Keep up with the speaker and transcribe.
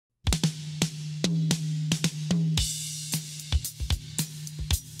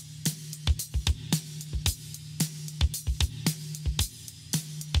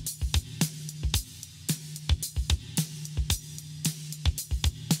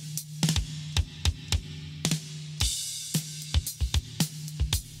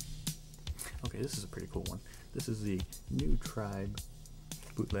this is a pretty cool one. This is the New Tribe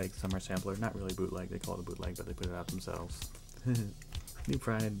bootleg summer sampler. Not really bootleg, they call it a bootleg, but they put it out themselves. New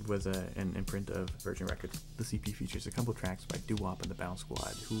Pride was an imprint of Virgin Records. The CP features a couple tracks by Doo-Wop and the Bounce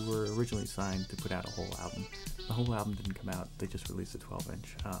Squad, who were originally signed to put out a whole album. The whole album didn't come out, they just released a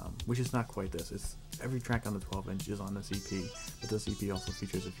 12-inch, which is not quite this. It's every track on the 12-inch is on the CP, but the CP also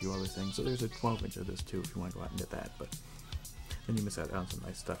features a few other things, so there's a 12-inch of this too if you want to go out and get that, but then you miss out on some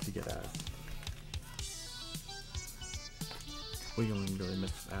nice stuff to get out. Well, you only really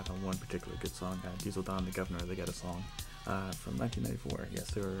miss out on one particular good song, Diesel Don the Governor, they got a song. From 1994,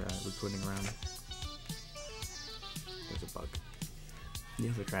 yes, they were recording around. There's a bug. The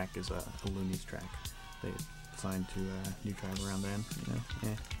other track is a Loonies track. They signed to New Tribe around then, you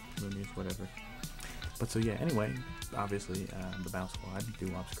know, Loonies, whatever. But so yeah, anyway, obviously the Bounce Squad,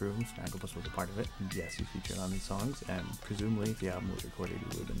 Doo-Wop's crew, Snagglepuss was a part of it, and yes, he's featured on these songs, and presumably if the album was recorded, he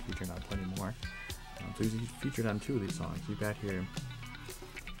would have been featured on plenty more. So he's featured on 2 of these songs. You've got here,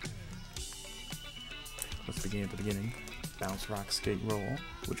 let's begin at the beginning. Bounce Rock Skate Roll,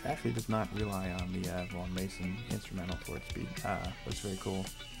 which actually does not rely on the Vaughn Mason instrumental for its beat, but it's very cool.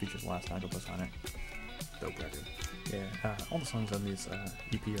 Features a lot of Snagglepuss on it. Dope record. Yeah, all the songs on this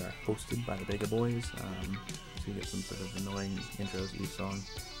EP are hosted by the Vega Boys, so you get some sort of annoying intros each song.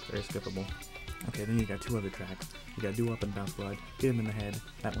 Very skippable. Okay, then you got 2 other tracks. You got Doo-Wop and Bounce Squad, Hit Him in the Head.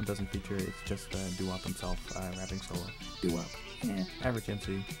 That one doesn't feature, it's just Doo-Wop himself rapping solo. Doo-Wop, average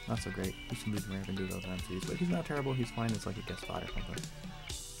MC, not so great. He should leave him rapping to those MCs, but he's not terrible, he's fine, it's like a guest spot or something.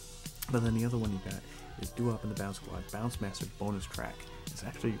 But then the other one you got is Doo-Wop and the Bounce Squad, Bounce Master bonus track. It's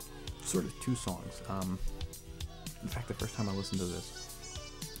actually sort of 2 songs. In fact, the first time I listened to this,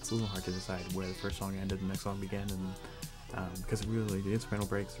 it's a little hard to decide where the first song ended and the next song began, and because really the instrumental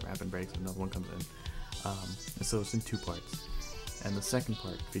breaks, the rapping breaks, and another one comes in. And so it's in 2 parts. And the second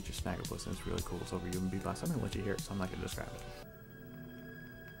part features Snagglepuss, and it's really cool. It's over you and B-Boss. I'm going to let you hear it, so I'm not going to describe it.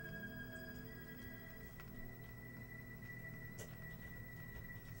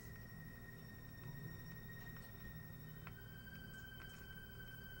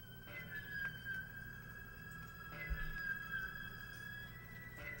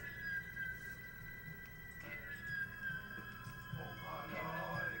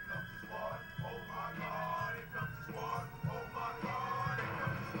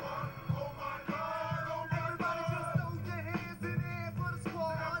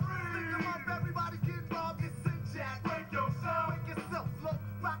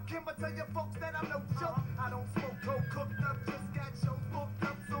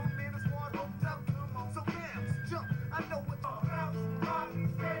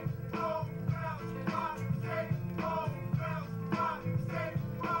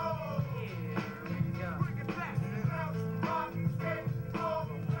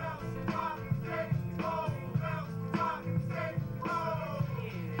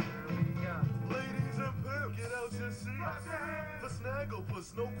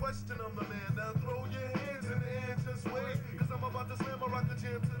 Snagglepuss, no question I'm the man. Now throw your hands in the air, just wait, cause I'm about to slam a rocket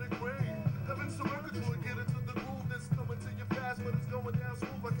jam to the grave. Heaven surrender to it, get into the groove that's coming to you fast, but it's going down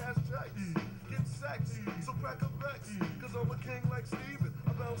smooth like cash checks. Get sex, so crack a vex, cause I'm a king like Steven.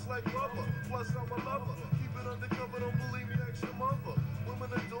 I bounce like rubber, plus I'm a lover. Keep it undercover, don't believe me, ask your mother.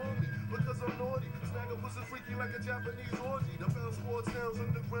 Women adore me, because I'm naughty. Snagglepuss is freaky like a Japanese orgy. The bounce squad sounds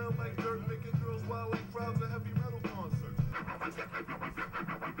underground like dirt, making girls wild like crowds at heavy metal concerts.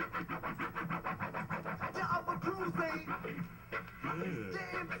 Your upper crews ain't. Your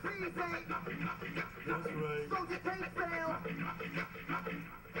MCs ain't. That's right. So you can't fail.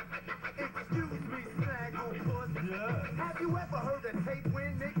 Excuse me, Snagglepuss. Yeah. Have you ever heard of tape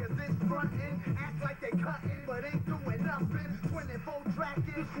when niggas is frontin'? Act like they cuttin', but ain't doing nothing. 24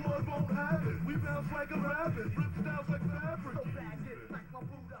 tracking. The squad won't have it. We bounce like a rabbit. Rip styles like fabric. So bag it like my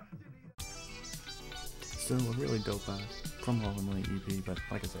Buddha. Still a really dope promo only EP, but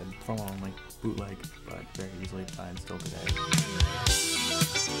like I said, promo only, bootleg, but very easily to find still today.